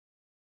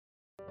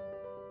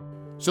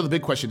So the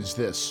big question is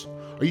this: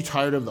 are you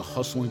tired of the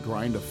hustle and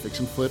grind of fix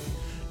and flip?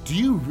 Do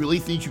you really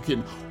think you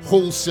can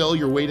wholesale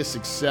your way to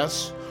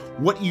success?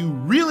 What you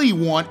really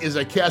want is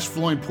a cash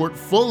flowing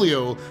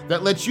portfolio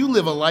that lets you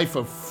live a life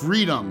of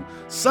freedom,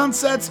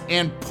 sunsets,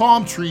 and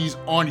palm trees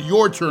on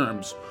your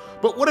terms.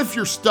 But what if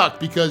you're stuck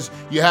because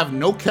you have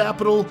no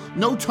capital,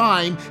 no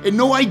time, and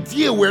no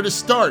idea where to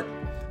start?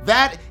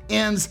 That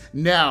ends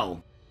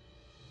now.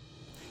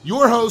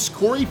 Your host,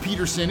 Corey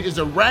Peterson, is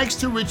a rags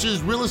to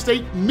riches real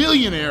estate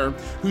millionaire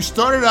who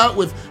started out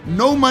with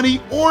no money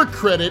or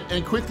credit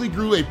and quickly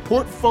grew a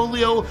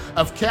portfolio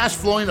of cash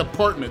flowing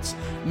apartments.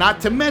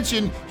 Not to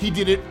mention, he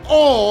did it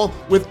all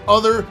with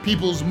other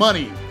people's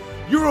money.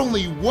 You're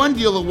only one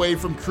deal away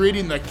from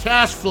creating the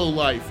cash flow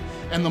life,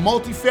 and the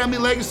Multifamily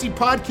Legacy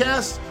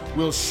Podcast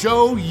will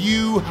show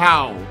you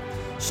how.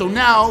 So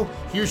now,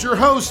 here's your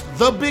host,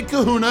 the Big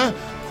Kahuna,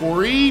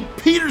 Corey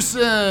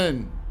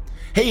Peterson.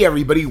 Hey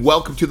everybody,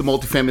 welcome to the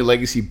Multifamily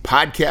Legacy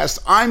Podcast.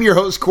 I'm your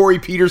host, Corey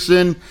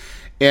Peterson,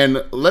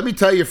 and let me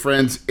tell you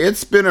friends,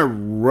 it's been a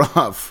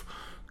rough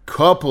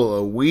couple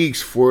of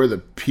weeks for the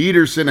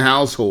Peterson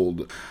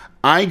household.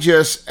 I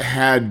just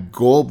had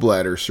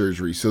gallbladder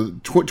surgery, so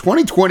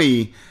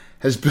 2020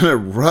 has been a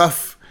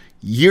rough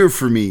year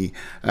for me.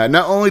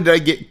 Not only did I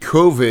get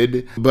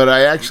COVID, but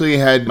I actually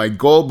had my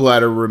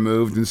gallbladder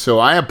removed, and so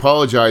I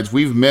apologize.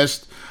 We've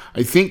missed,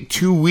 I think,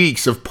 2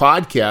 weeks of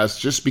podcasts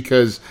just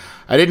because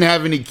I didn't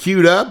have any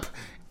queued up,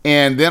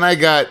 and then I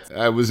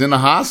was in the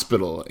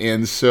hospital,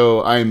 and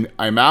so I'm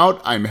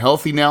out. I'm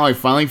healthy now. I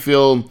finally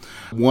feel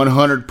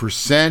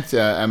 100%.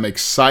 I'm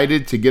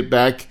excited to get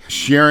back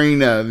sharing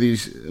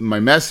my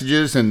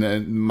messages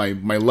and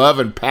my love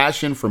and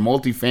passion for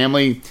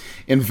multifamily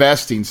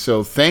investing.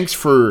 So thanks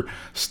for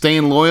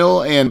staying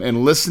loyal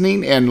and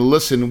listening. And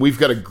listen, we've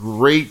got a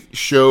great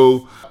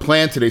show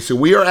planned today. So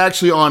we are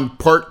actually on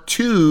part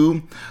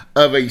 2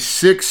 of a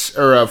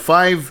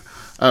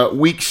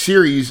 5-week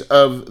series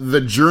of the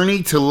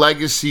journey to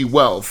legacy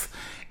wealth.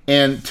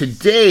 And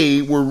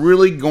today we're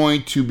really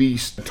going to be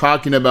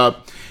talking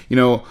about,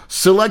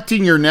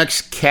 selecting your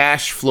next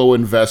cash flow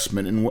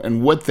investment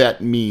and what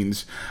that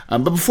means. But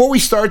before we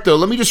start though,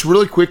 let me just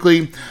really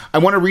quickly, I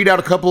want to read out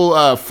a couple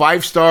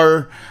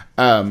 5-star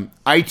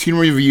iTunes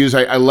reviews.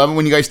 I love it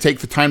when you guys take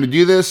the time to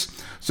do this.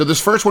 So this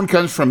first one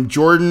comes from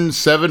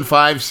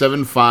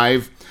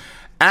Jordan7575.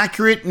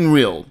 Accurate and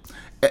real.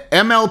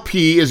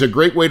 MLP is a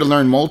great way to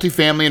learn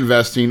multifamily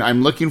investing.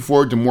 I'm looking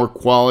forward to more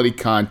quality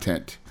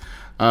content.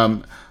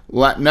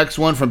 Next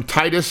one from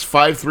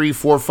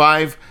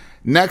Titus5345.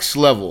 Next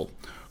level.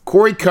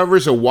 Corey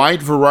covers a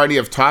wide variety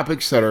of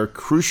topics that are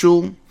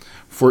crucial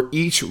for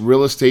each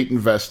real estate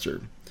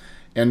investor.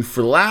 And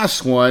for the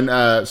last one,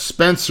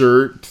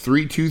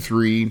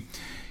 Spencer323.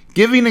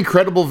 Giving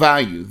incredible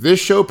value. This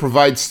show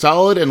provides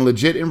solid and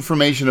legit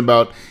information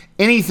about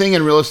anything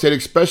in real estate,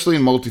 especially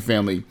in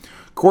multifamily.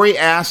 Corey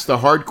asks the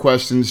hard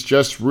questions,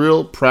 just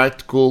real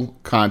practical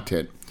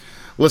content.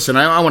 Listen,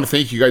 I want to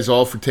thank you guys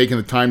all for taking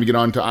the time to get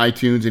onto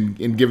iTunes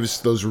and give us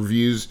those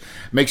reviews.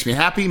 Makes me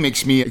happy,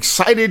 makes me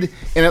excited,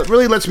 and it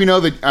really lets me know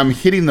that I'm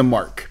hitting the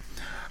mark.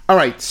 All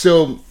right,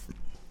 so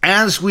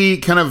as we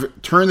kind of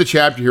turn the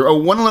chapter here,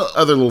 one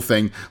other little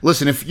thing.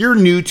 Listen, if you're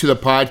new to the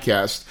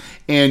podcast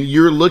and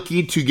you're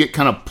looking to get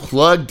kind of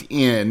plugged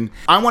in,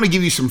 I want to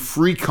give you some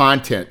free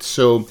content.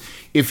 So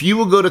if you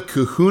will go to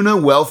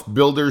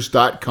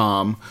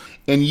kahunawealthbuilders.com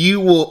and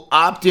you will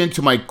opt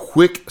into my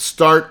quick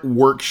start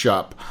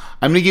workshop,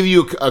 I'm going to give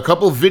you a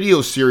couple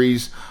video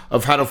series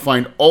of how to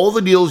find all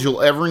the deals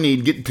you'll ever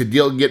need,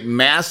 get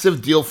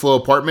massive deal flow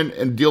apartment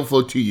and deal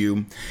flow to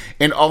you,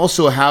 and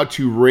also how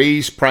to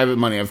raise private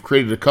money. I've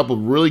created a couple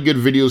really good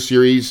video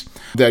series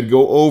that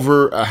go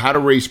over how to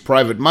raise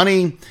private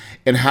money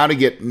and how to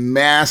get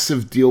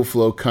massive deal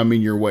flow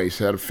coming your way,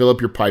 so how to fill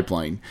up your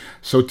pipeline.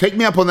 So take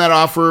me up on that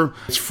offer.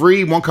 It's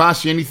free, won't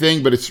cost you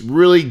anything, but it's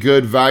really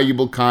good,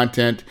 valuable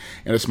content,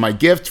 and it's my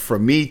gift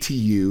from me to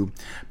you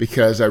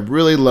because I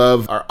really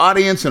love our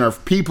audience and our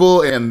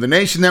people and the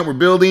nation that we're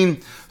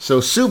building. So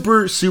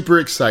super, super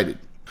excited.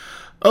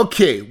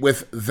 Okay,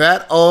 with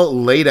that all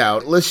laid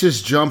out, let's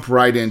just jump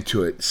right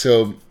into it.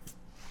 So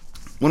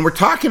when we're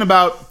talking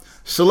about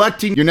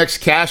selecting your next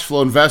cash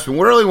flow investment,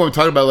 what really want to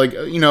talk about,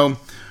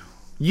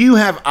 you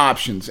have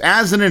options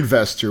as an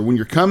investor when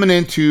you're coming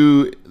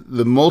into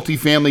the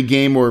multifamily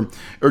game or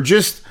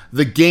just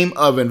the game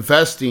of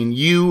investing.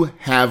 You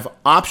have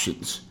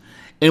options.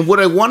 And what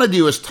I want to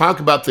do is talk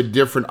about the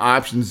different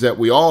options that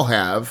we all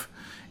have.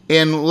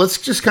 And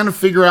let's just kind of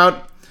figure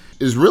out,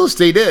 is real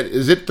estate it?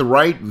 Is it the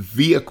right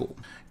vehicle?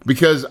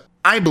 Because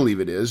I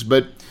believe it is.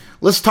 But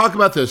let's talk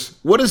about this.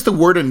 What does the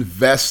word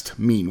invest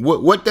mean?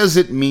 What does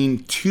it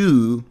mean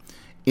to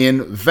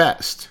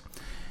invest?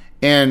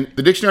 And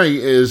the dictionary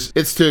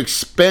it's to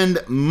expend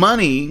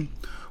money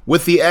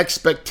with the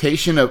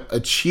expectation of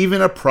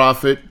achieving a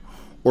profit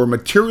or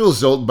material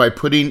result by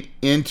putting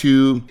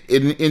into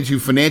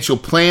financial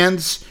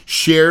plans,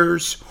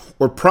 shares,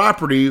 or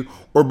property,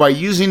 or by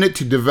using it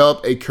to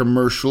develop a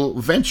commercial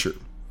venture.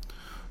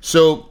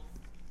 So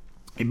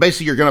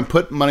Basically, you're going to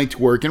put money to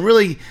work, and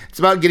really, it's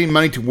about getting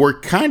money to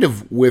work kind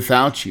of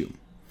without you.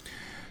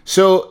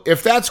 So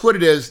if that's what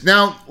it is,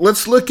 now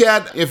let's look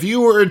at if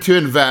you were to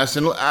invest,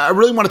 and I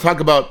really want to talk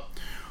about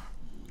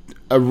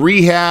a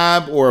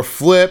rehab or a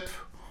flip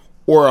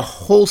or a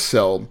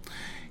wholesale.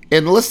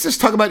 And let's just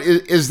talk about,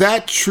 is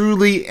that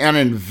truly an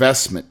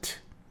investment?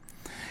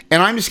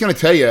 And I'm just going to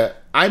tell you,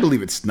 I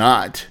believe it's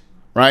not,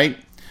 right?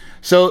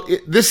 So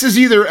this is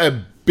either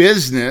a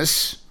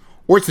business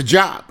or it's a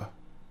job,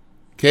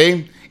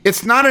 okay?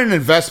 It's not an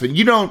investment.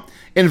 You don't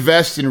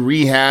invest in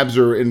rehabs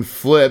or in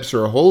flips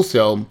or a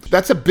wholesale.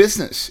 That's a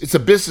business. It's a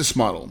business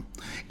model.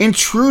 And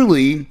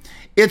truly,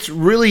 it's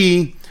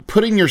really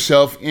putting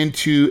yourself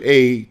into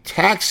a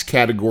tax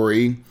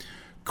category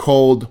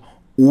called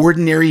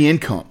ordinary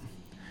income.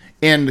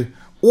 And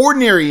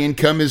ordinary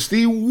income is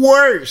the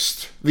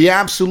worst, the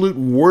absolute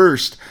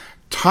worst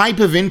type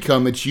of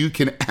income that you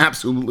can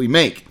absolutely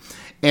make.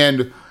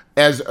 And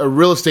as a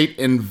real estate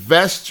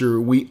investor,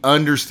 we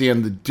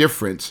understand the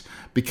difference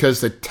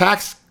because the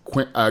tax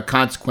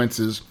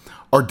consequences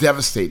are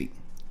devastating,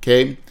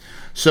 okay?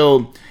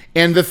 So,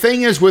 and the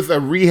thing is with a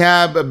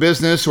rehab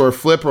business or a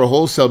flip or a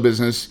wholesale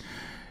business,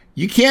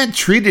 you can't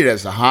treat it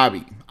as a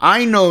hobby.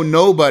 I know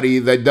nobody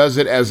that does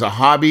it as a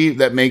hobby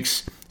that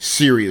makes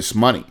serious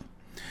money.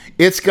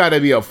 It's got to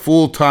be a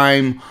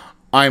full-time,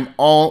 I'm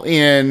all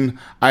in,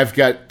 I've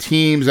got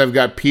teams, I've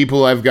got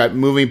people, I've got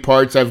moving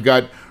parts, I've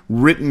got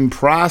written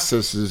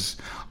processes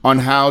on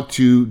how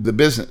to the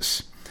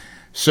business.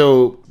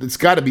 So it's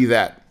got to be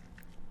that.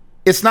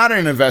 It's not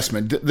an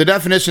investment. The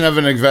definition of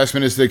an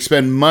investment is to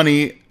expend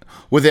money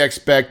with the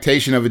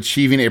expectation of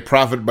achieving a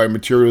profit by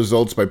material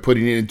results by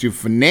putting it into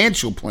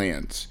financial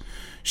plans,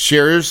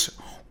 shares,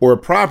 or a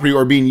property,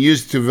 or being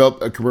used to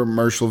develop a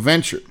commercial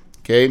venture.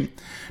 Okay?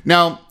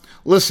 Now,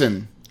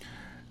 listen,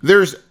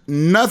 there's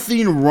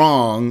nothing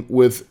wrong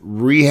with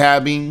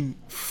rehabbing,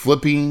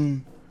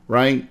 flipping,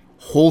 right?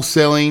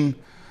 Wholesaling,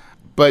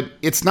 but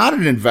it's not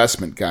an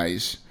investment,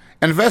 guys.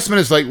 An investment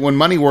is like when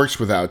money works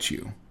without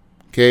you.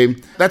 Okay?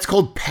 That's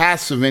called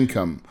passive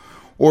income,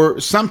 or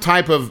some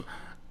type of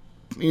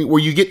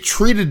where you get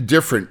treated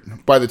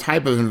different by the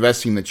type of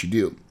investing that you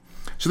do.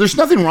 So there's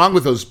nothing wrong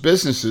with those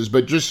businesses,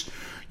 but just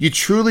you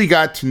truly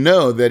got to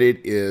know that it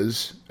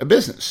is a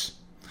business.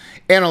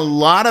 And a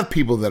lot of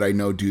people that I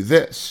know do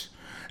this.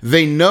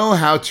 They know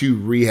how to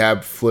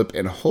rehab, flip,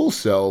 and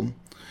wholesale,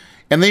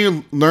 and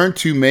they learn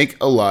to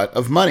make a lot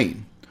of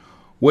money,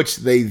 which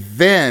they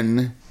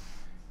then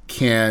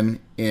can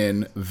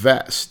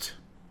invest.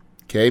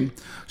 Okay?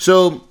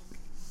 So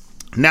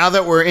now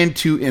that we're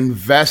into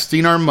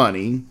investing our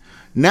money,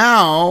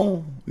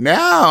 now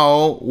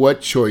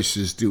what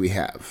choices do we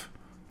have?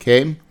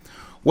 Okay?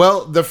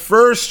 Well, the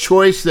first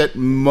choice that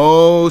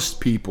most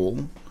people,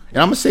 and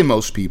I'm going to say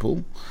most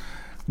people,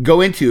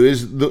 go into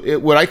is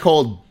what I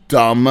call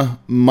dumb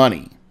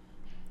money.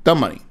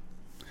 Dumb money.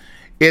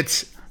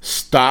 It's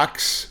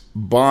stocks,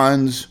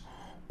 bonds,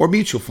 or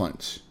mutual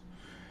funds.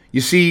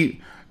 You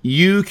see,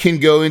 you can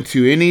go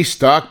into any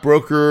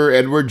stockbroker,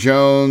 Edward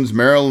Jones,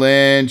 Merrill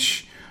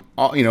Lynch,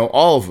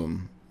 all of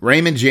them,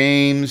 Raymond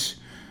James.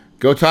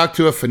 Go talk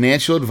to a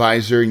financial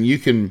advisor and you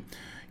can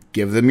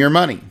give them your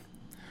money.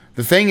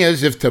 The thing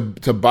is, if to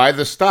buy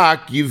the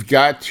stock, you've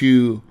got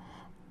to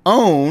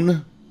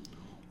own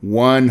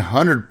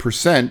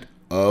 100%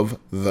 of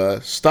the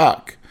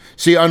stock.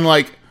 See,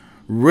 unlike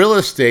real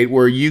estate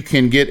where you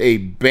can get a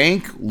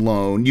bank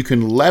loan, you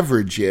can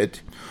leverage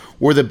it,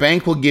 where the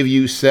bank will give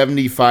you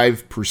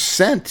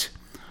 75%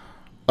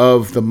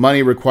 of the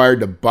money required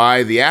to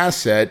buy the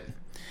asset,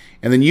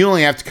 and then you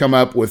only have to come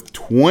up with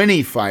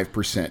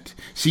 25%.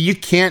 See, you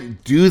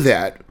can't do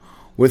that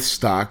with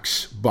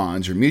stocks,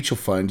 bonds, or mutual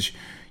funds.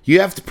 You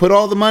have to put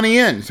all the money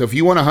in. So if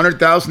you want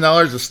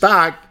 $100,000 of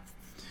stock,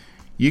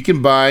 you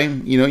can buy,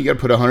 you got to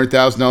put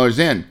 $100,000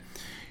 in.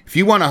 If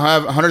you want to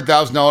have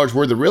 $100,000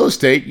 worth of real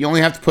estate, you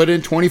only have to put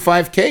in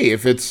 $25,000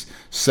 if it's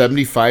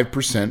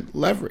 75%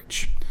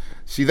 leverage.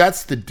 See,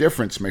 that's the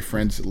difference, my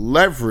friends.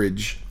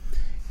 Leverage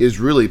is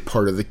really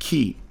part of the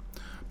key.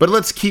 But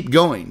let's keep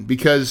going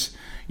because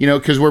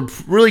we're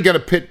really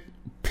going to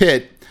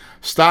pit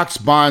stocks,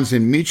 bonds,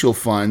 and mutual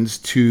funds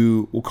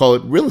to, we'll call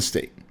it real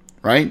estate,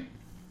 right?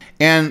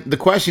 And the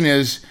question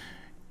is,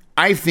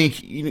 I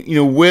think,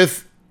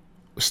 with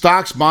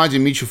stocks, bonds,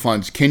 and mutual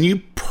funds, can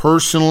you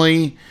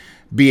personally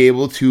be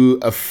able to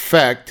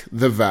affect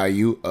the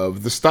value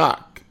of the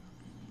stock,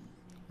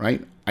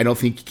 right? I don't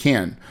think you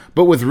can.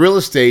 But with real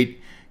estate,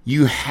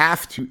 you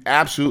have to,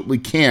 absolutely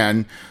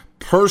can,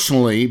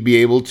 personally be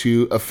able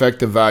to affect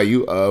the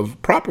value of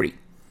property,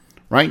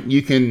 right?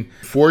 You can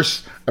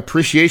force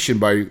appreciation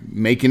by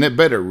making it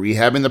better,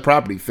 rehabbing the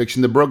property,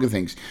 fixing the broken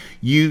things.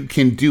 You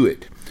can do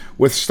it.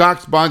 With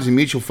stocks, bonds, and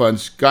mutual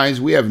funds,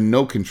 guys, we have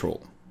no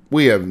control.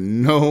 We have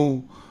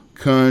no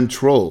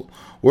control.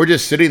 We're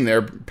just sitting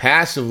there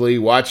passively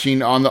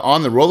watching on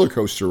the roller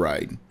coaster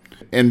ride.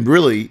 And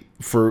really,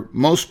 for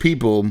most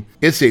people,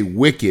 it's a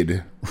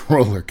wicked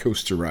roller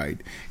coaster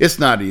ride. It's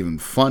not even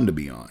fun to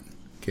be on,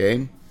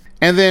 okay?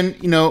 And then,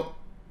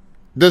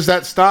 does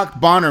that stock,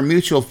 bond, or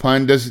mutual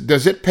fund,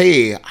 does it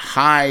pay a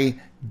high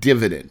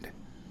dividend,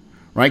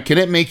 right? Can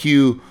it make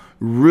you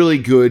really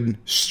good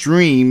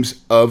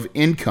streams of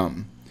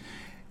income?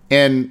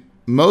 And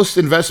most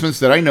investments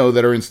that I know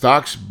that are in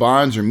stocks,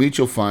 bonds, or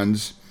mutual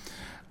funds,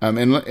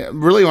 and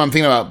really when I'm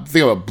thinking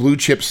about blue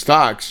chip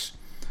stocks,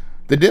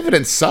 the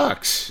dividend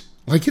sucks.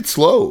 Like, it's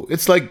low.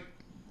 It's like,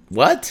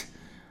 what?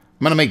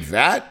 I'm going to make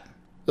that?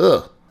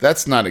 Ugh,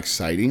 that's not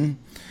exciting.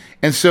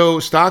 And so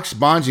stocks,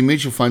 bonds, and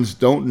mutual funds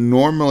don't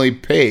normally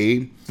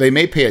pay. They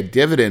may pay a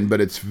dividend,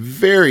 but it's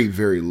very,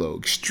 very low,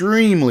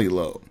 extremely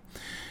low.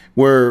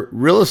 Where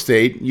real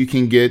estate, you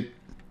can get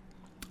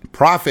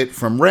profit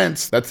from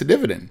rents, that's a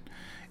dividend.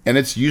 And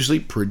it's usually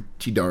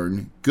pretty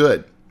darn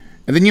good.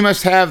 And then you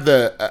must have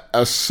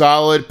a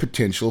solid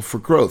potential for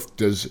growth.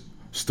 Does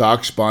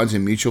stocks, bonds,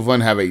 and mutual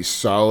fund have a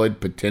solid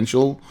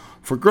potential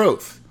for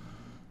growth?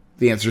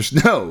 The answer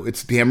is no.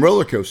 It's a damn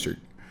roller coaster.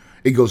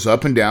 It goes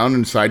up and down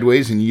and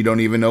sideways, and you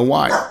don't even know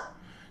why.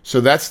 So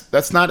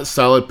that's not a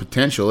solid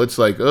potential. It's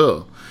like,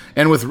 oh.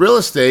 And with real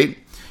estate,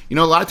 a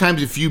lot of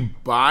times if you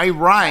buy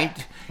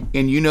right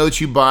and you know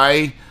that you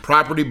buy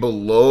property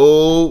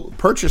below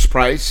purchase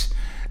price,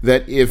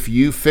 that if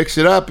you fix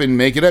it up and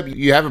make it up,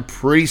 you have a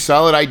pretty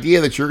solid idea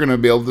that you're going to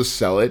be able to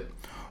sell it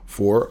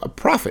for a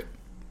profit,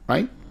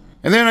 right?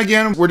 And then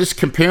again, we're just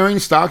comparing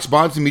stocks,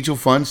 bonds, and mutual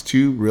funds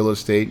to real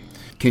estate.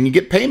 Can you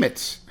get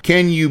payments?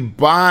 Can you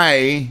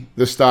buy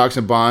the stocks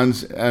and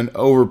bonds and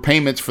over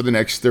payments for the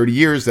next 30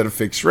 years at a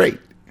fixed rate?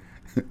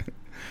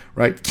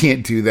 Right?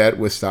 Can't do that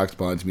with stocks,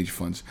 bonds, mutual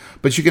funds.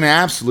 But you can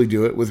absolutely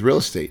do it with real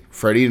estate.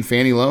 Freddie and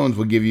Fannie loans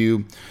will give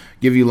you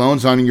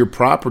loans on your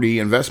property,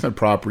 investment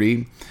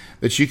property,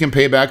 that you can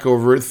pay back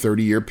over a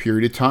 30-year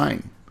period of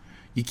time.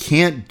 You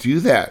can't do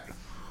that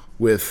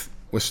with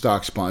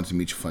stocks, bonds, and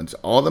mutual funds.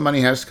 All the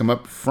money has to come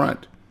up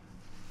front.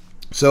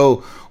 So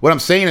what I'm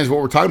saying is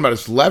what we're talking about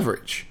is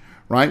leverage,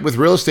 right? With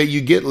real estate,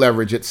 you get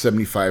leverage at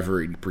 75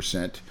 or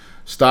 80%.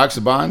 Stocks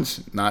and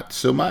bonds, not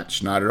so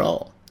much, not at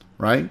all,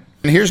 right?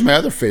 And here's my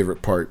other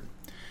favorite part.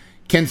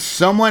 Can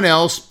someone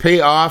else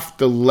pay off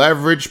the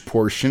leverage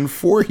portion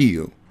for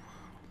you?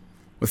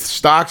 With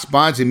stocks,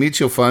 bonds, and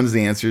mutual funds,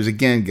 the answer is,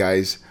 again,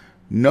 guys,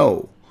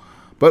 no.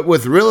 But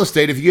with real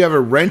estate, if you have a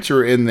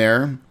renter in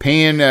there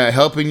paying,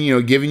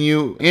 helping, giving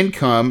you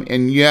income,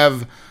 and you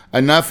have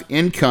enough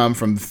income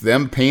from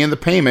them paying the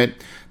payment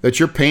that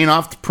you're paying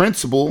off the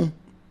principal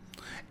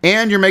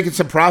and you're making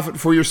some profit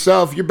for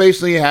yourself, you're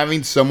basically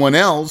having someone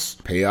else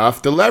pay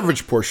off the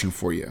leverage portion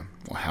for you.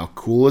 Well, how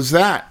cool is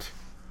that?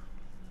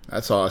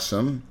 That's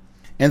awesome.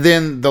 And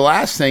then the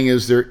last thing,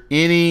 is there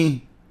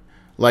any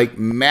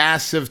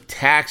massive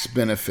tax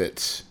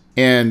benefits?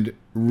 And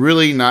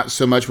really not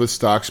so much with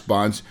stocks,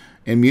 bonds,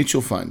 and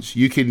mutual funds.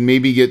 You could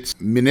maybe get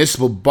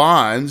municipal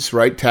bonds,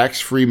 right?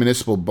 Tax-free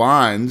municipal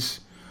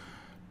bonds,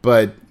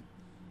 but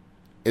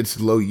it's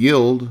low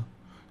yield.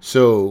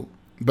 So,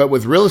 but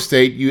with real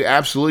estate, you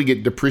absolutely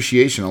get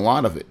depreciation, a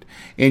lot of it.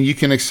 And you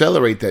can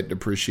accelerate that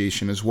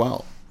depreciation as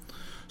well.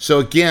 So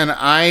again,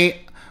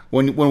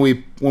 when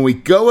we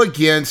go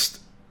against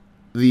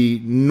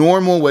the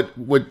normal,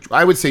 what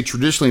I would say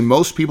traditionally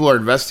most people are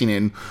investing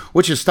in,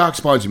 which is stocks,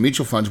 bonds, and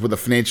mutual funds with a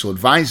financial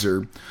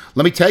advisor,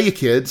 let me tell you,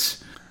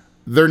 kids,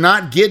 they're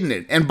not getting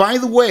it. And by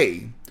the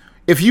way,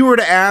 if you were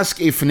to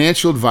ask a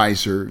financial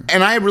advisor,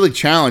 and I really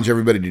challenge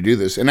everybody to do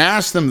this, and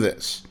ask them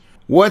this: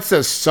 what's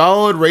a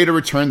solid rate of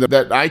return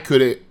that I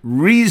could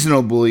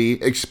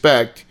reasonably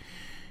expect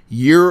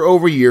year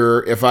over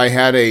year if I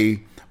had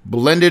a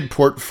blended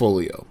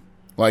portfolio,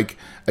 like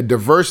a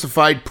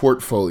diversified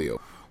portfolio?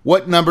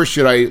 What number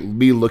should I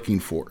be looking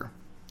for?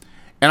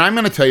 And I'm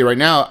going to tell you right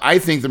now, I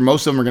think that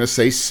most of them are going to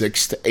say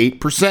 6 to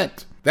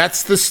 8%.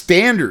 That's the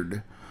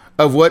standard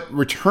of what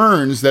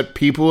returns that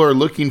people are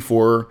looking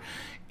for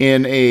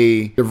in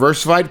a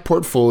diversified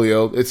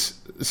portfolio.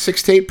 It's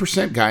 6 to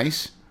 8%,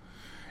 guys.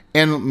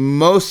 And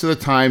most of the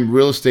time,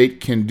 real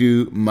estate can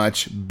do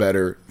much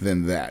better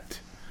than that.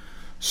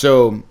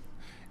 So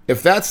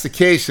if that's the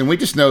case, and we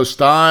just know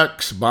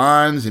stocks,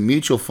 bonds, and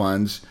mutual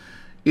funds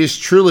is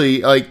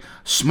truly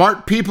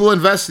smart people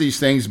invest these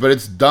things, but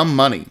it's dumb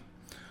money.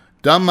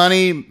 Dumb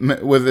money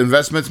with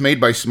investments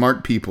made by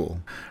smart people,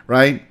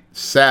 right?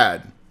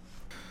 Sad.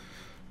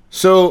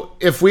 So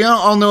if we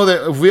all know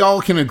that, if we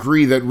all can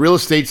agree that real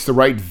estate's the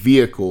right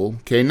vehicle,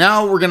 okay,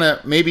 now we're going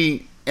to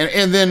maybe,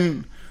 and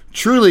then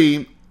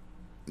truly,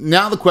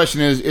 now the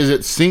question is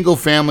it single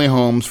family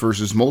homes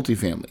versus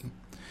multifamily?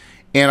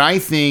 And I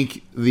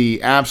think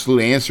the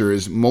absolute answer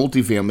is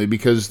multifamily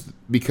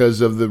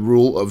because of the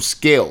rule of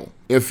scale.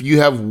 If you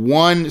have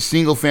one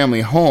single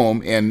family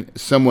home and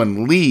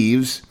someone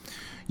leaves,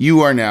 you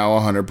are now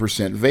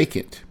 100%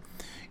 vacant.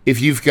 If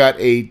you've got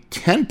a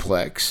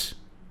 10-plex,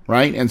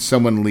 right, and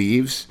someone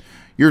leaves,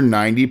 you're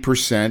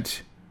 90%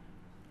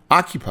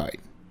 occupied.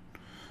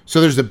 So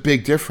there's a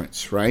big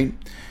difference, right?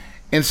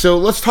 And so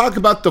let's talk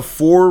about the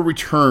 4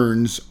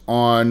 returns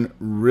on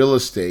real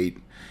estate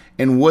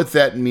and what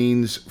that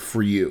means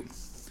for you.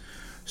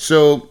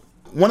 So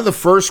one of the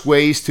first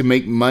ways to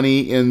make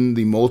money in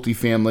the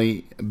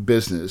multifamily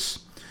business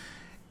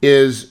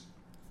is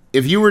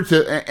if you were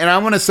to, and I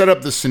want to set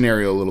up the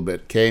scenario a little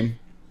bit, okay?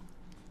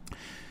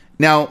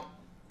 Now,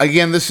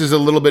 again, this is a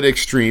little bit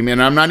extreme,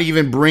 and I'm not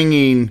even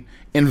bringing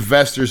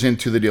investors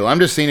into the deal. I'm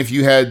just saying if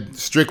you had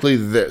strictly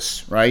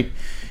this, right?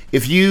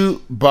 If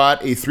you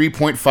bought a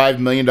 $3.5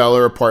 million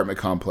apartment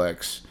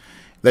complex,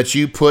 that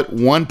you put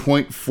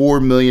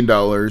 $1.4 million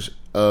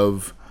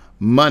of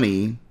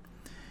money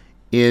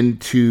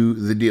into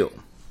the deal,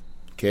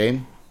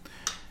 okay?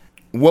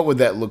 What would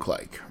that look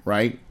like,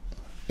 right?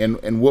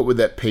 And what would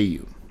that pay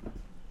you?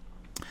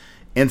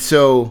 And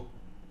so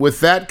with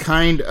that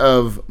kind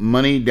of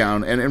money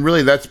down, and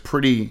really that's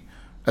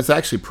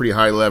actually pretty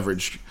high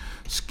leverage.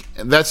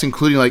 That's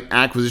including like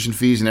acquisition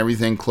fees and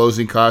everything,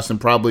 closing costs,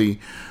 and probably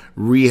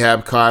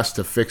rehab costs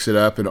to fix it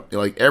up, and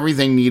like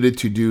everything needed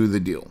to do the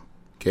deal.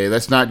 Okay,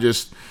 that's not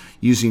just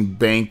using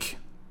bank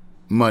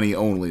money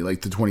only,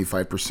 like the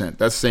 25%.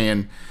 That's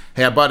saying,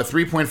 hey, I bought a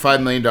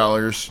 $3.5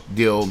 million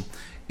deal,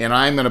 and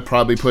I'm going to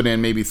probably put in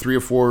maybe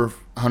 $300,000 or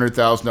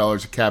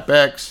 $400,000 of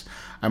capex.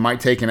 I might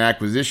take an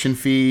acquisition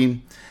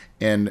fee,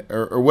 and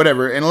or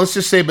whatever. And let's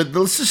just say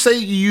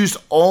you used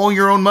all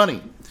your own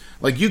money.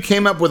 Like you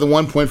came up with a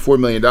 $1.4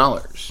 million,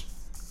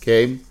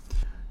 okay?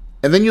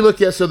 And then you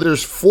look at, so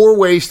there's 4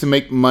 ways to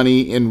make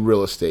money in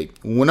real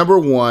estate. Number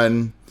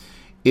 1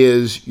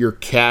 is your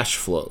cash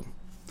flow.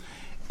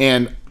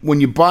 And when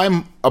you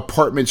buy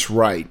apartments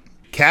right,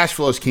 cash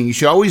flow is king. You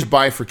should always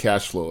buy for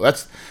cash flow.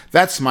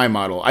 That's my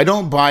model. I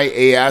don't buy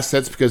A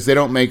assets because they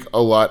don't make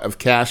a lot of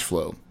cash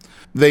flow.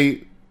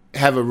 They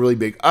have a really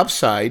big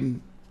upside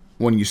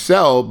when you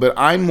sell, but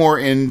I'm more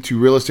into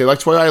real estate.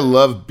 That's why I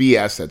love B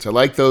assets. I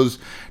like those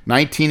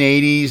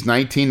 1980s,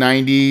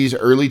 1990s,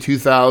 early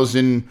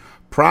 2000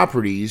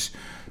 properties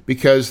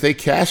because they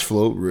cash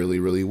flow really,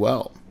 really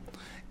well.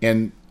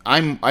 And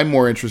I'm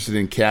more interested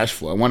in cash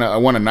flow. I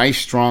want a nice,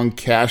 strong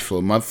cash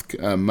flow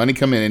money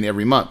coming in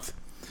every month.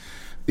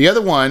 The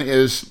other one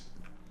is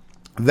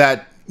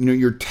that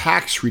your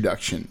tax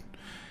reduction.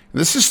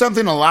 This is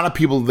something a lot of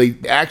people they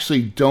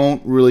actually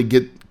don't really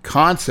get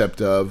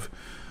concept of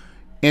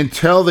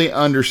until they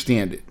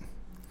understand it.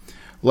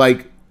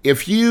 Like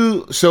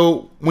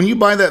so when you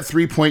buy that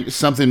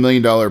 $3-point-something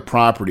million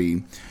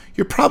property,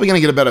 you're probably going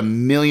to get about $1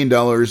 million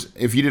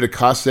if you did a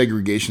cost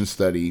segregation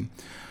study,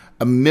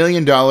 $1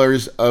 million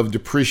of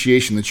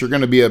depreciation that you're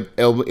going to be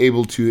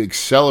able to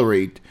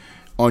accelerate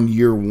on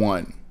year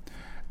 1.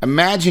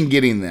 Imagine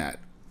getting that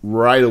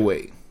right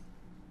away.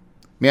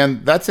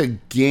 Man, that's a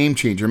game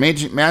changer.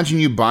 Imagine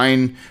you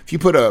buying, if you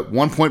put a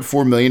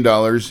 $1.4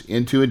 million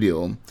into a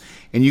deal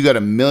and you got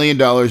 $1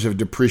 million of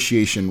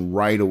depreciation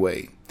right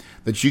away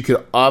that you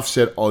could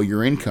offset all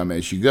your income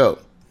as you go.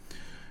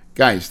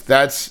 Guys,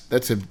 that's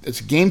a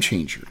game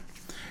changer.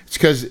 It's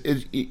because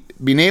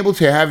being able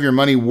to have your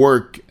money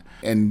work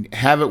and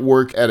have it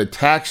work at a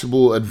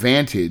taxable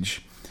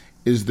advantage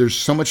there's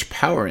so much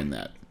power in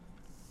that.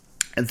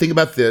 And think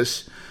about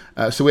this.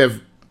 So we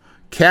have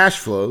cash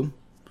flow.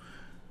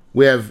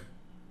 We have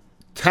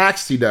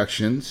tax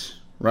deductions,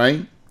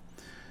 right?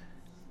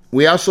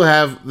 We also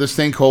have this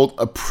thing called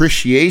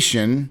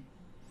appreciation.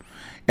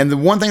 And the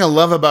one thing I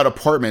love about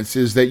apartments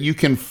is that you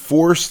can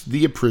force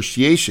the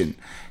appreciation.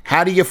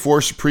 How do you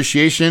force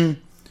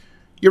appreciation?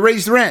 You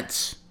raise the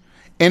rents.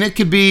 And it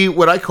could be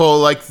what I call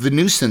like the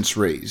nuisance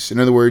raise. In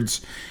other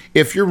words,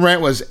 if your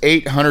rent was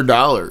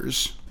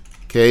 $800,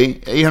 okay,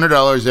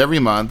 $800 every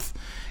month,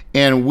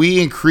 and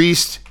we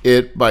increased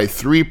it by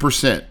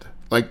 3%,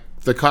 like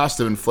the cost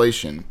of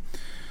inflation,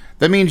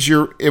 that means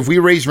if we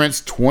raise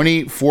rents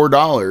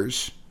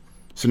 $24,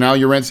 so now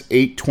your rent's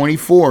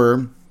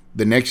 $824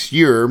 the next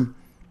year,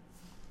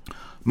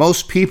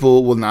 most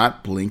people will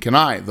not blink an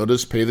eye. They'll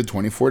just pay the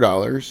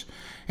 $24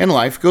 and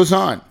life goes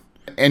on.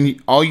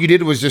 And all you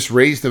did was just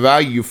raise the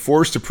value. You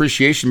forced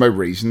appreciation by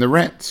raising the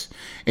rents.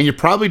 And you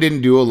probably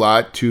didn't do a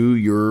lot to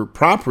your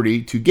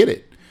property to get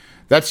it.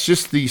 That's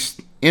just the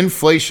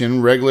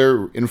inflation,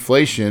 regular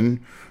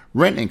inflation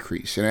rent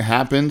increase. And it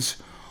happens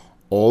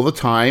all the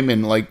time.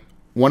 And like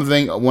one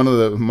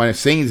of my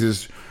sayings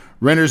is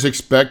renters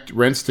expect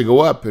rents to go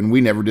up and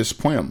we never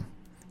disappoint them.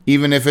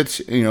 Even if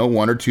it's,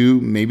 1 or 2,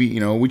 maybe,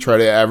 we try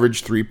to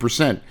average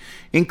 3%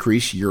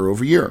 increase year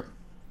over year.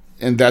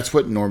 And that's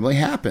what normally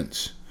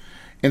happens.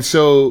 And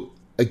so,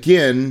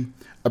 again,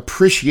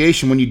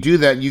 appreciation, when you do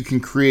that, you can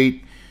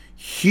create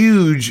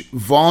huge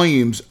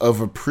volumes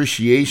of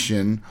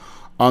appreciation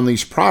on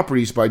these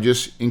properties by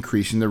just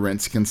increasing the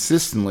rents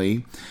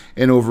consistently.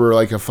 And over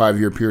like a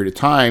 5-year period of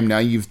time, now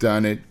you've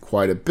done it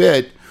quite a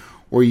bit,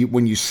 where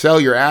when you sell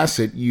your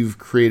asset, you've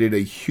created a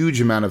huge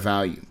amount of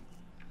value.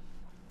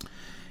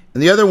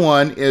 And the other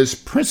one is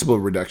principal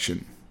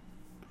reduction,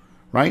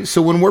 right?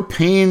 So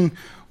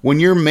when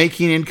you're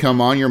making income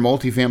on your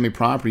multifamily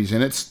properties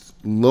and it's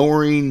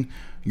lowering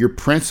your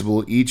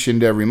principal each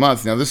and every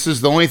month. Now, this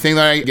is the only thing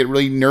that I get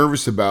really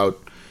nervous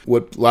about.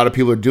 What a lot of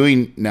people are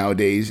doing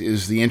nowadays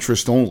is the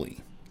interest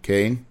only,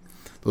 okay?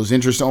 Those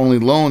interest only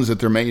loans that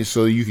they're making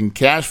so you can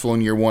cash flow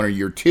in year 1 or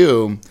year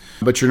 2,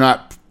 but you're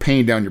not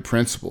paying down your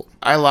principal.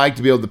 I like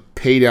to be able to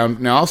pay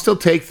down. Now, I'll still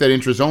take that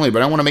interest only,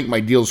 but I want to make my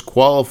deals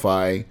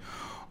qualify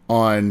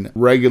on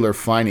regular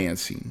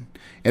financing.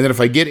 And then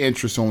if I get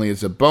interest only,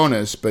 it's a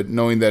bonus, but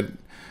knowing that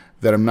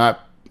I'm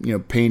not,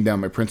 paying down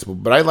my principal.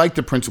 But I like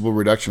the principal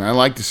reduction. I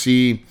like to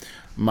see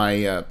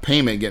my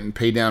payment getting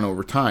paid down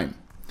over time.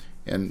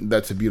 And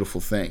that's a beautiful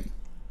thing.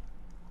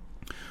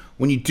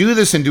 When you do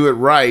this and do it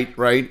right,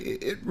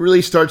 it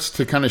really starts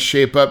to kind of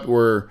shape up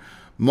where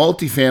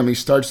multifamily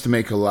starts to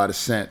make a lot of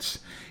sense.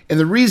 And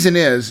the reason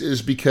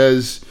is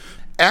because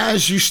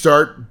as you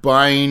start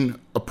buying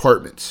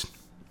apartments,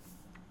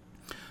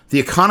 the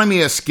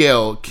economy of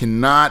scale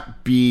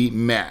cannot be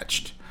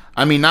matched.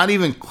 I mean, not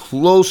even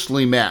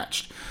closely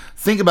matched.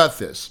 Think about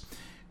this.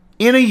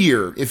 In a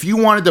year, if you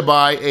wanted to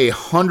buy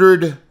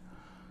 100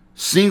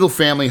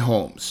 single-family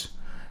homes,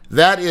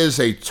 that is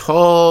a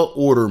tall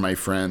order, my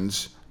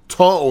friends.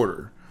 Tall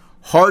order.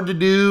 Hard to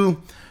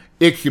do.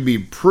 It could be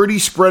pretty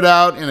spread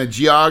out in a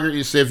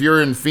geography. Say if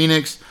you're in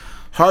Phoenix,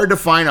 hard to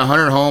find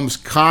 100 homes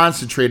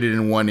concentrated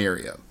in one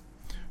area.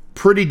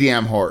 Pretty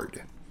damn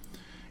hard.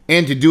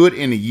 And to do it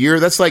in a year,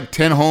 that's like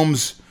 10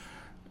 homes.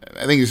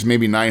 I think it's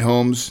maybe 9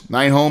 homes.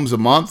 9 homes a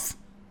month.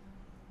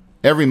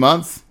 Every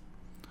month.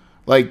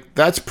 Like,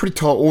 that's pretty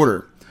tall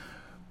order.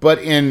 But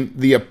in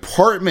the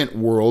apartment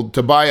world,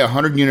 to buy a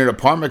 100-unit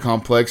apartment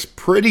complex,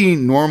 pretty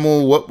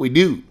normal what we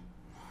do.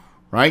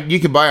 Right? You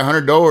can buy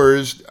 100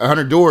 doors. I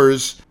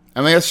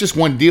mean, that's just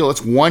one deal.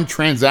 It's one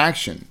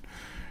transaction.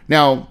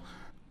 Now,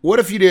 what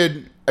if you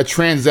did a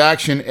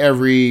transaction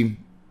every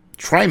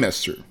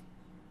trimester?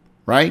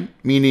 Right?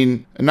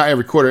 Meaning, not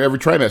every quarter, every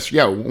trimester.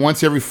 Yeah,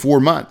 once every 4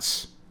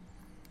 months.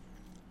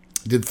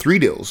 Did 3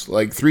 deals,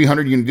 like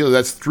 300-unit deals.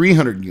 That's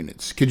 300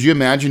 units. Could you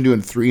imagine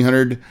doing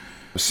 300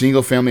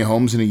 single-family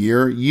homes in a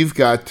year? You've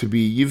got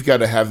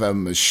to have a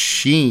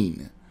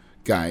machine,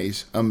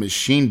 guys, a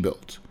machine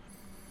built.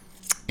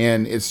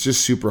 And it's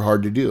just super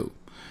hard to do.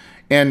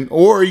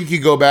 Or you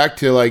could go back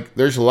to, like,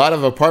 there's a lot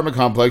of apartment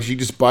complexes. You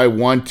just buy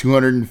one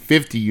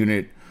 250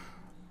 unit.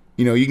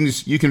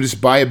 You can just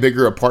buy a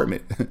bigger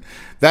apartment.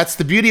 That's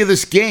the beauty of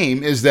this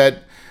game, is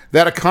that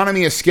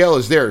economy of scale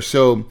is there.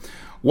 So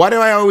why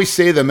do I always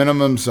say the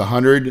minimum's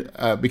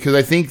 100? Because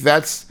I think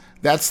that's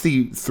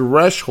the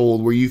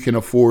threshold where you can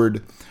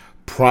afford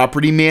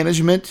property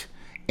management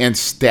and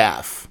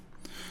staff.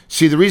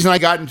 See, the reason I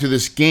got into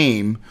this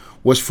game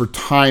was for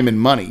time and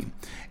money.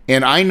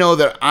 And I know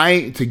that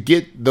to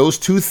get those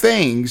two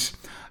things,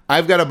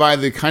 I've got to buy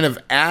the kind of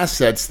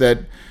assets that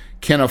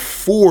can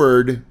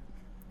afford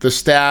the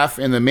staff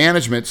and the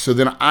management, so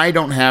then I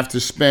don't have to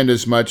spend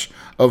as much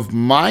of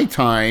my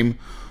time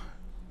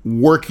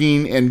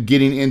working and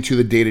getting into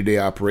the day-to-day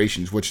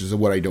operations, which is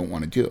what I don't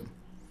want to do,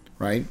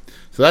 right?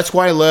 So that's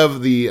why I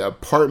love the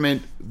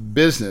apartment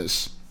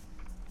business.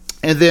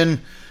 And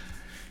then,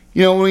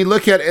 when we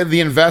look at the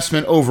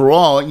investment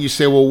overall, and you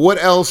say, well,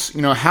 what else,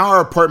 how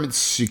are apartments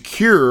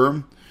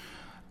secure?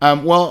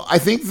 Well, I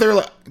think they're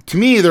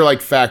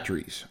like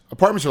factories.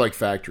 Apartments are like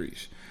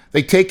factories.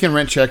 They take in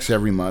rent checks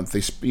every month.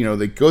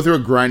 They go through a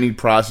grinding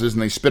process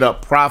and they spit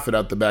out profit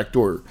out the back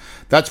door.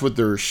 That's what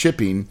they're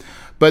shipping.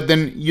 But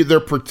then they're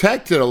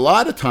protected a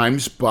lot of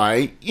times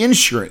by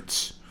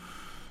insurance.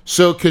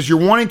 So, because you're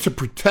wanting to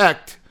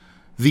protect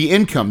the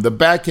income, the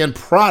back end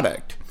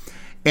product.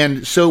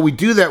 And so we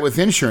do that with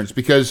insurance,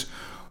 because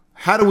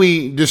how do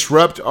we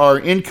disrupt our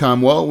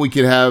income? Well, we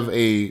could have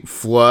a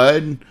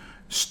flood,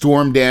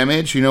 storm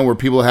damage, where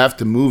people have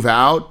to move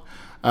out.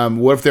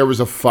 What if there was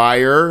a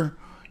fire?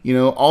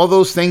 All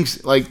those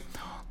things, like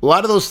a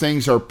lot of those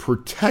things are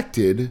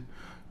protected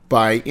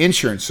by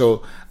insurance.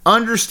 So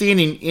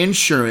understanding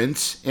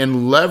insurance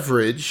and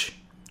leverage,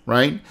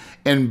 right,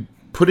 and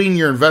putting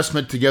your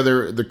investment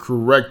together the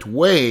correct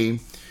way,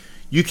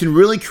 you can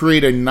really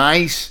create a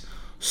nice,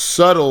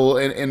 subtle,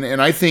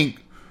 and I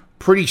think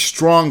pretty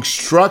strong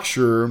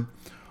structure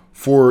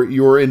for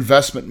your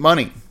investment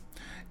money.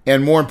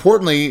 And more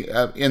importantly,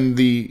 in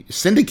the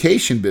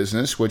syndication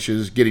business, which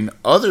is getting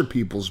other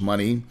people's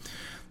money,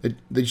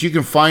 that you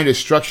can find a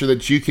structure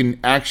that you can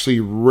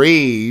actually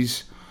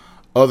raise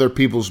other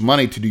people's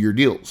money to do your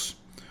deals,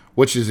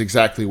 which is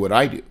exactly what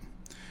I do.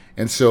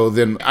 And so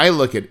then I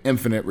look at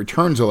infinite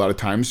returns a lot of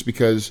times,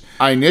 because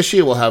I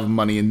initially will have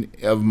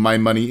my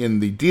money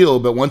in the deal,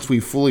 but once we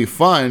fully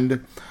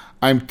fund,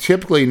 I'm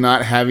typically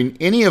not having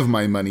any of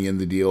my money in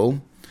the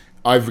deal.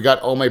 I've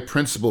got all my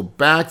principal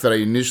back that I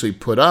initially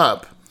put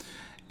up,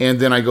 and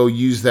then I go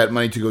use that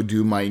money to go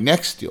do my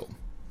next deal.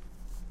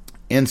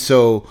 And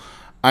so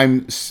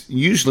I'm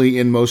usually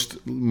in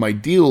most my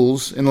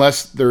deals,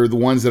 unless they're the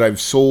ones that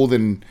I've sold,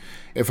 and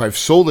if I've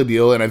sold a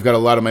deal and I've got a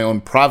lot of my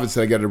own profits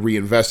that I got to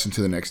reinvest into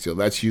the next deal.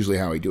 That's usually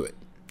how I do it.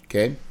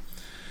 Okay.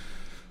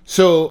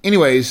 So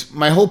anyways,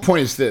 my whole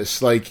point is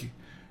this, like,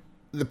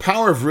 the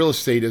power of real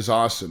estate is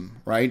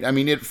awesome, right? I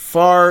mean, it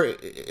far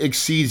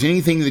exceeds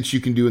anything that you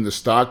can do in the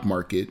stock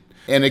market,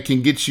 and it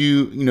can get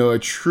you, a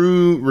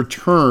true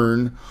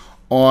return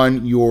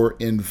on your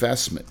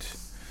investment.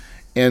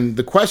 And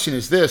the question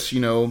is this,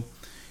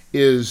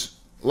 is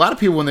a lot of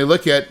people, when they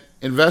look at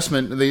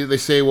investment, they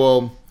say,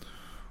 well,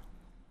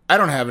 I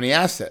don't have any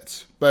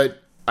assets,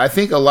 but I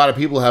think a lot of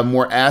people have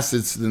more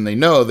assets than they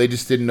know. They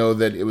just didn't know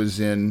that it was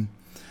in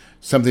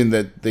something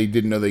that they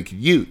didn't know they could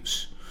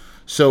use.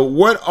 So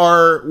where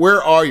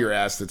are your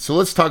assets? So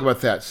let's talk about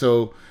that.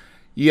 So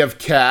you have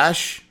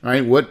cash,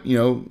 right?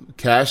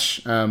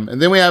 Cash. And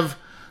then we have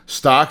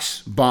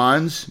stocks,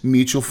 bonds,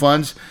 mutual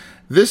funds.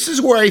 This is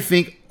where I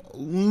think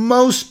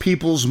most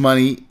people's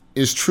money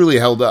is truly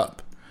held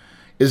up,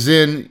 is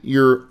in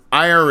your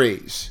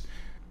IRAs.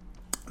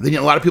 Then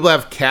a lot of people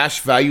have cash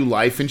value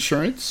life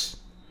insurance.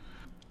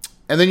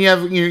 And then you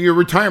have your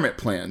retirement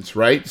plans,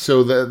 right?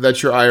 So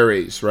that's your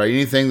IRAs, right?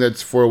 Anything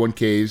that's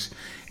 401ks.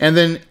 And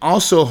then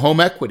also home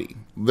equity.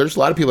 There's a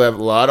lot of people that have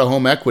a lot of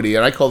home equity,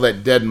 and I call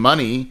that dead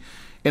money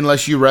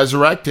unless you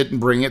resurrect it and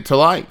bring it to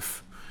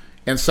life.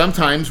 And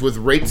sometimes with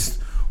rates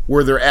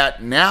where they're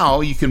at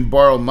now, you can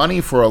borrow money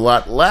for a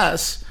lot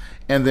less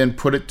and then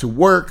put it to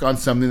work on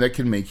something that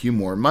can make you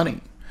more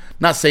money.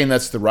 Not saying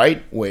that's the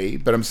right way,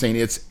 but I'm saying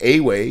it's a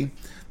way.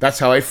 That's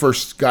how I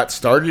first got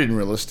started in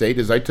real estate,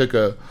 is I took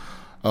a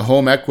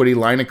home equity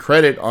line of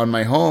credit on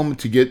my home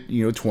to get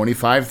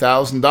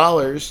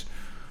 $25,000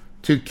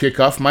 to kick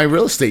off my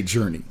real estate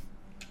journey.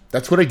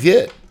 That's what I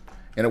did,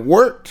 and it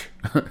worked.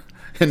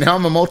 And now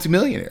I'm a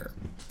multimillionaire,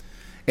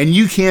 and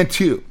you can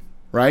too,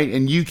 right?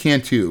 And you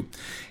can too.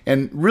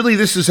 And really,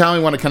 this is how I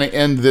want to kind of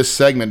end this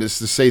segment, is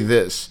to say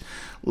this.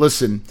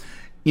 Listen,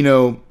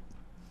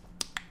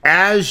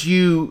 as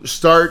you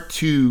start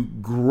to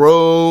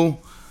grow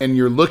and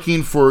you're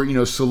looking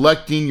for,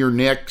 selecting your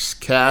next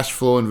cash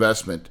flow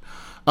investment,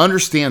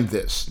 understand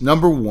this.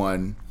 Number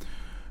one,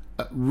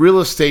 real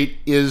estate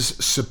is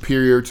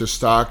superior to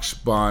stocks,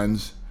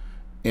 bonds,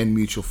 and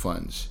mutual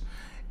funds.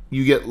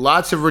 You get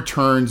lots of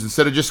returns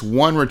instead of just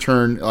one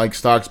return like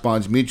stocks,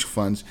 bonds, mutual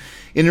funds.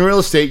 In real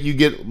estate, you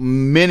get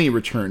many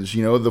returns.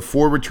 The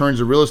 4 returns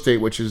of real estate,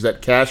 which is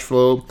that cash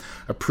flow,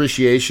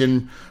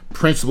 appreciation,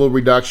 principal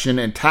reduction,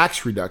 and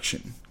tax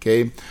reduction.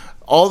 Okay,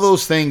 all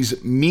those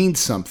things mean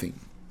something.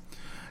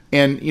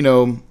 And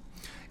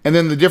and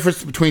then the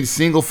difference between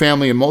single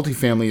family and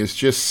multifamily is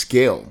just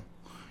scale.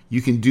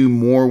 You can do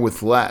more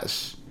with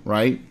less,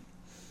 right?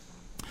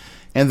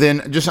 And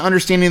then just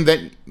understanding that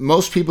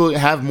most people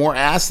have more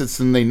assets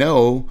than they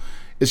know.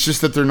 It's just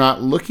that they're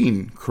not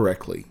looking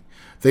correctly.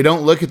 They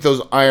don't look at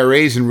those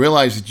IRAs and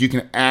realize that you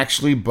can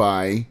actually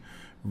buy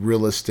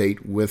real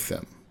estate with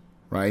them,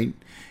 right?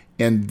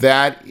 And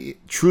that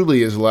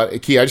truly is a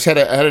lot key. I just had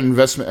an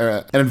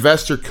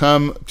investor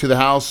come to the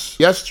house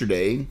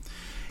yesterday,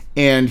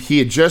 and he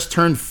had just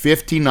turned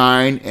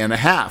 59 and a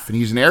half, and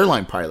he's an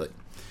airline pilot.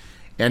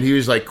 And he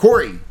was like,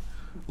 Corey,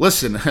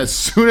 listen, as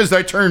soon as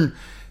I turn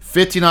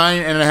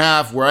 59 and a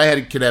half, where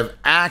I could have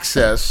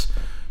access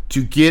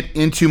to get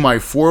into my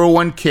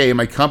 401k,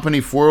 my company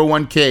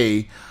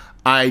 401k,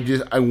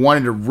 I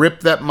wanted to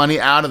rip that money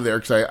out of there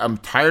because I'm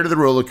tired of the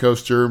roller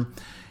coaster,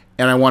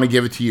 and I want to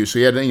give it to you. So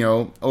he had,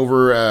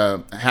 over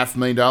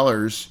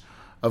 $500,000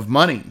 of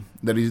money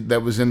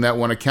that was in that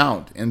one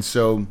account. And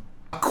so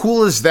how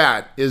cool is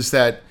that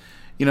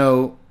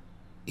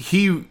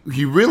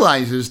he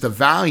realizes the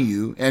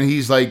value, and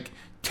he's like,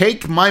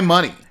 take my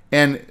money.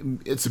 And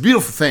it's a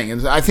beautiful thing.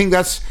 And I think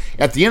that's,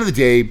 at the end of the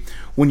day,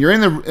 when you're in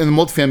the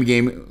multifamily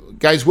game,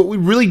 guys, what we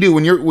really do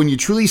when you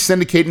truly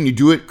syndicate and you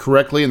do it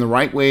correctly in the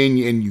right way,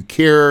 and you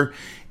care,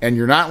 and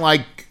you're not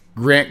like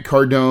Grant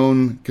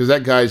Cardone, because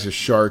that guy's a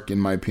shark in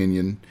my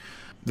opinion,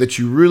 that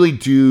you really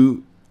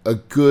do a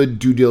good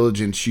due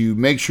diligence. You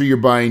make sure you're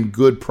buying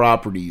good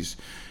properties.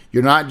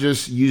 You're not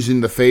just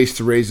using the face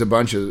to raise a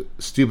bunch of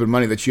stupid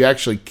money, that you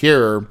actually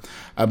care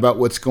about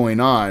what's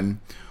going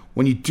on.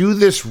 When you do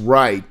this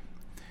right,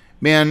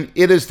 man,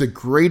 it is the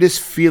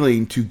greatest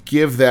feeling to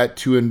give that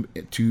to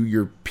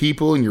your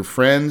people and your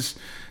friends,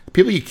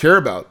 people you care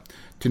about,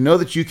 to know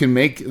that you can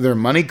make their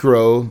money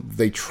grow,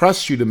 they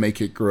trust you to make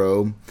it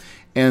grow,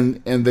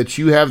 and that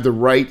you have the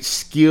right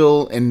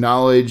skill and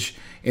knowledge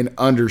and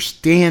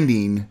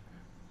understanding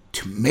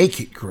to make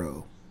it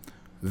grow.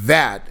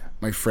 That,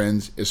 my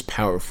friends, is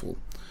powerful.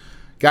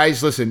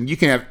 Guys, listen, you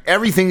can have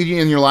everything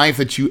in your life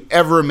that you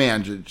ever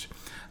imagined.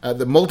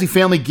 The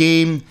multifamily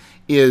game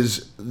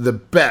is the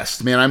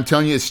best, man. I'm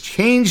telling you, it's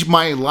changed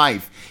my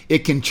life. It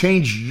can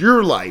change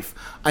your life.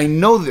 I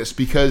know this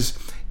because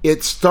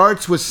it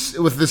starts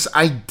with this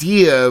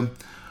idea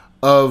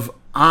of,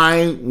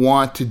 I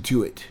want to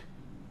do it,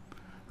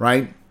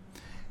 right?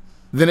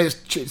 Then it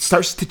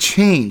starts to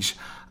change.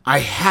 I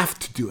have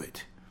to do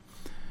it.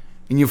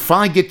 And you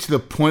finally get to the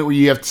point where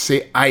you have to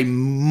say, I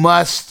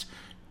must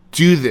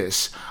do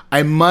this.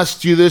 I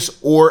must do this,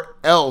 or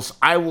else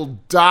I will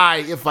die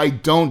if I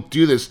don't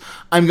do this.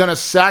 I'm going to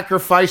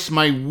sacrifice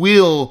my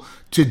will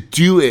to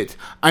do it.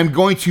 I'm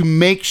going to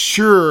make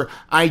sure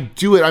I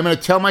do it. I'm going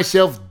to tell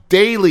myself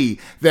daily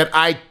that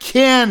I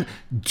can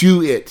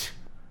do it.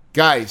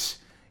 Guys,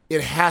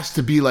 it has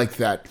to be like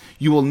that.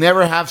 You will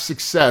never have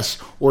success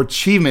or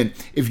achievement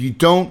if you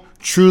don't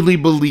truly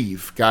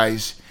believe,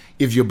 guys.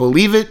 If you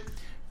believe it,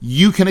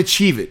 you can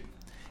achieve it,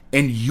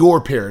 and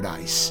your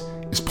paradise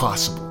is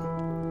possible.